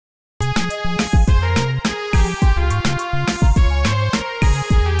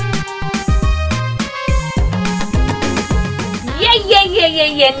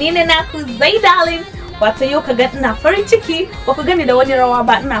ni ne naku Dalyn. Wato yau ka ga ina farin ciki, ba ku gani da wani rawa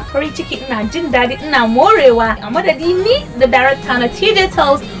ba, ina farin ciki, ina jin daɗi, ina morewa. A madadi ni da director na TJ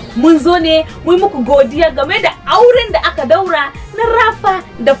Tales mun zo ne mu muku godiya game da auren da aka daura na Rafa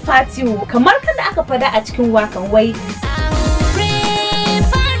da Fatihu. Kamar kada aka fada a cikin wakan wai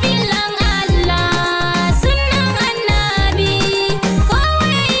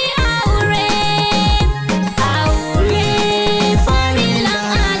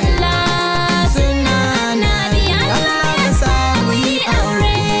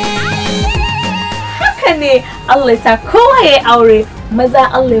ne Allah ya sa kowa ya aure, maza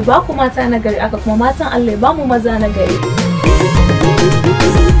Allah ya ba ku mata na gari, aka kuma matan Allah ya ba mu maza na gari.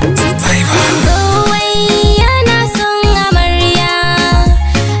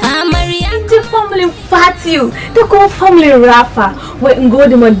 Family Fatihu da kuma family Rafa, wai in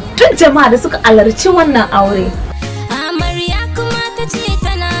gode ma duk jama'a da suka halarci wannan aure.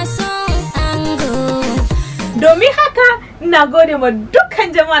 Domin haka ina gode ma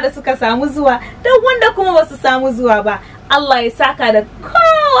dukkan jama'a da suka samu zuwa da wanda kuma ba su samu zuwa ba. Allah ya saka da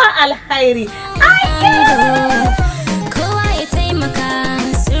kowa alhairi. Kowa ya taimaka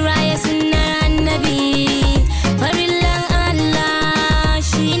suraya sunnar annabi, farillan Allah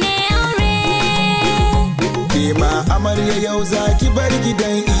shine aure. Kema amarya yau zaki bar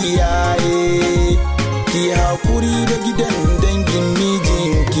gidan iyaye, ki hakuri da gidan dangin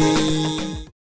mijinki.